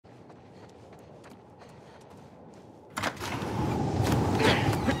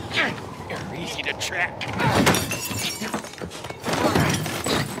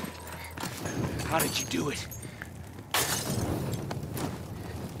How did you do it?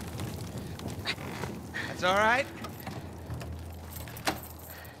 That's all right.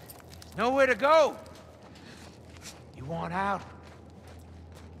 There's nowhere to go. You want out?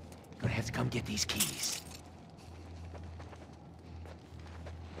 You're gonna have to come get these keys.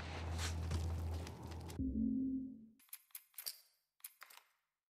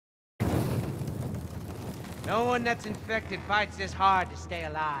 No one that's infected fights this hard to stay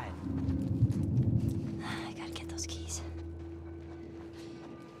alive. I gotta get those keys.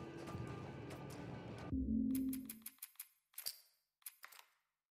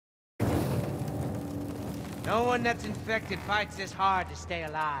 No one that's infected fights this hard to stay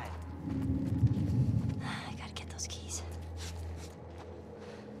alive. I gotta get those keys.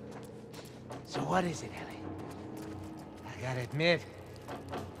 So what is it, Ellie? I gotta admit,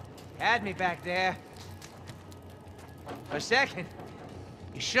 you had me back there. For a second,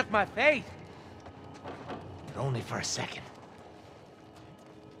 you shook my faith. But only for a second.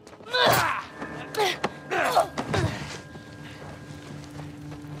 That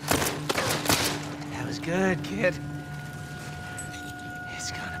was good, kid.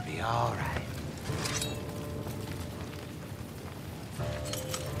 It's gonna be all right.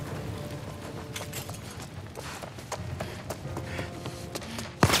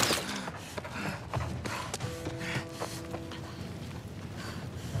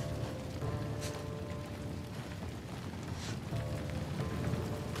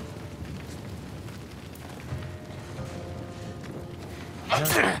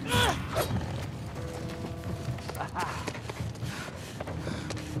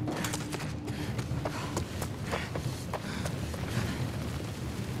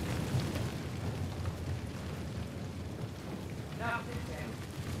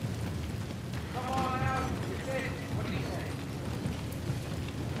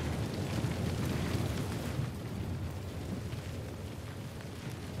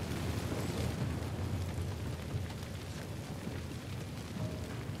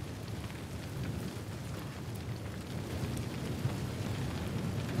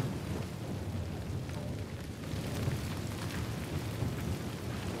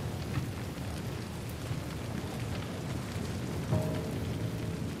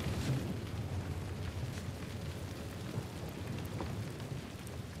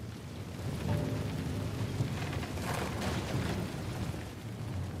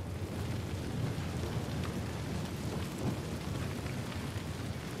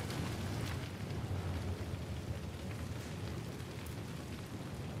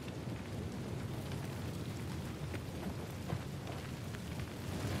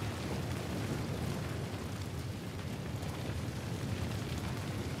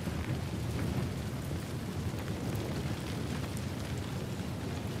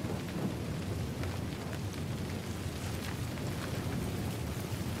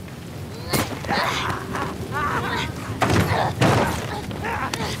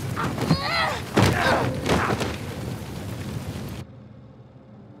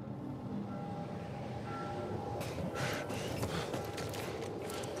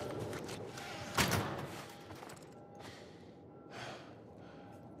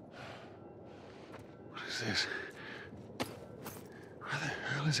 This? Where the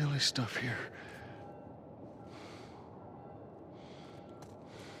hell is Ellie's stuff here?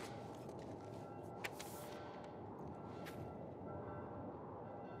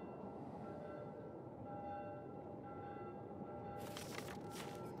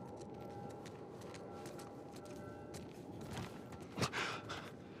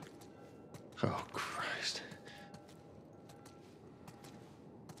 Oh, Christ.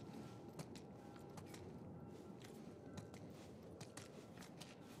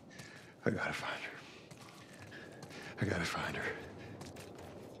 I gotta find her. I gotta find her.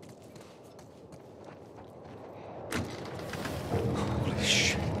 Holy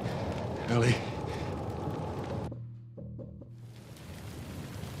shit. Ellie.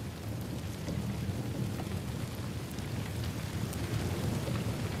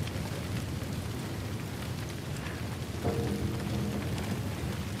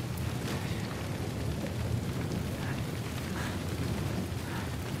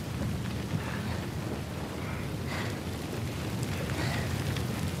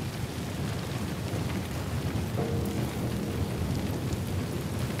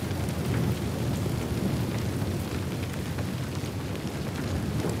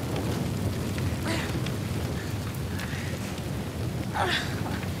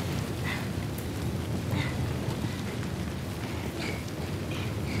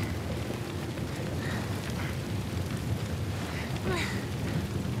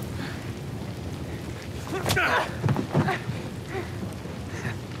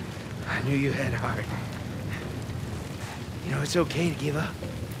 I knew you had heart. You know, it's okay to give up.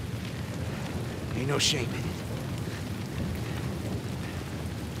 Ain't no shame in it.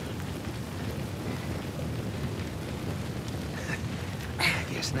 I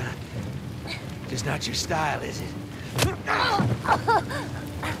guess not. Just not your style, is it?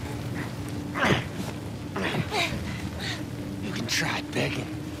 You can try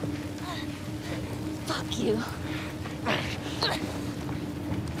begging. Fuck you.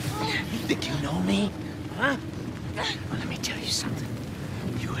 You think you know me? Huh? Well, let me tell you something.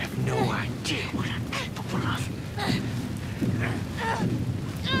 You have no idea what I'm capable of.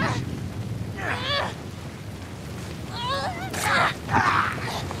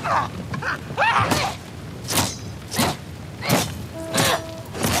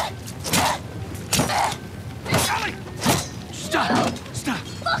 Ellie! Stop! Stop!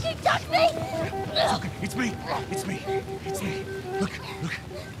 Fucking touch me! Okay, it's me. It's me. It's me. Look, look.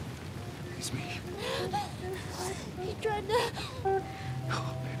 It's me. He tried to...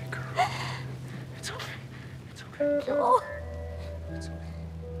 Oh, baby girl. It's okay. It's okay. No. It's okay.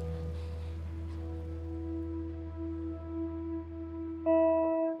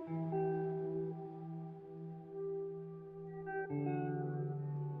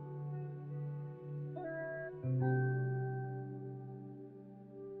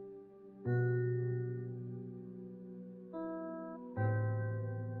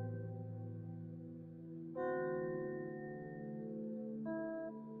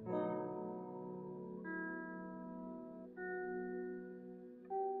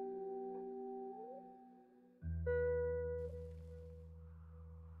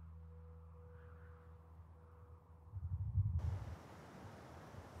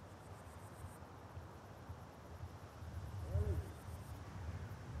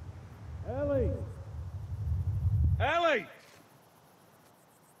 Ellie! Ellie!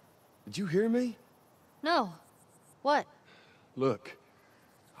 Did you hear me? No. What? Look,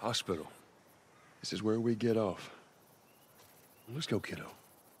 hospital. This is where we get off. Let's go, kiddo.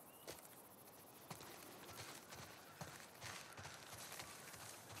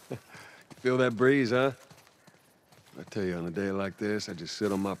 Feel that breeze, huh? I tell you, on a day like this, I just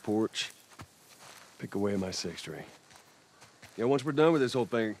sit on my porch, pick away at my six string. Yeah, once we're done with this whole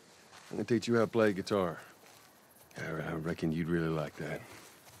thing, I'm gonna teach you how to play guitar. I reckon you'd really like that.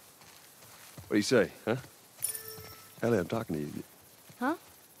 What do you say, huh? Ellie, I'm talking to you. Huh?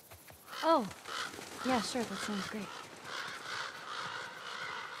 Oh. Yeah, sure, that sounds great.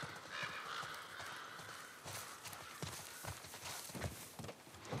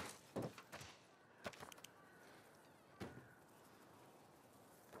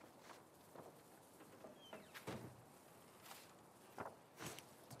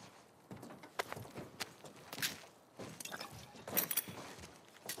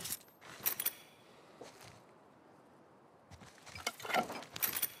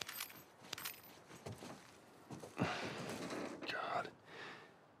 God.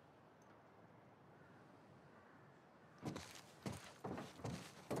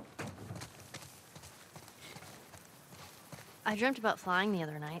 I dreamt about flying the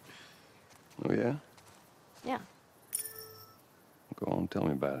other night. Oh, yeah? Yeah. Go on, tell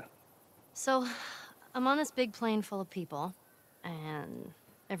me about it. So, I'm on this big plane full of people, and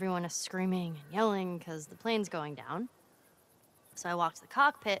everyone is screaming and yelling because the plane's going down. So I walk to the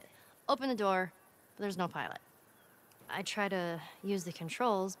cockpit, open the door, but there's no pilot. I try to use the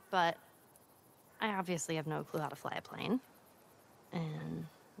controls, but I obviously have no clue how to fly a plane. And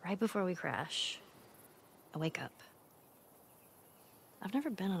right before we crash, I wake up. I've never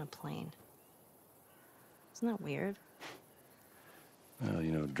been on a plane. Isn't that weird? Well,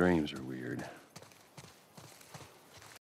 you know, dreams are weird.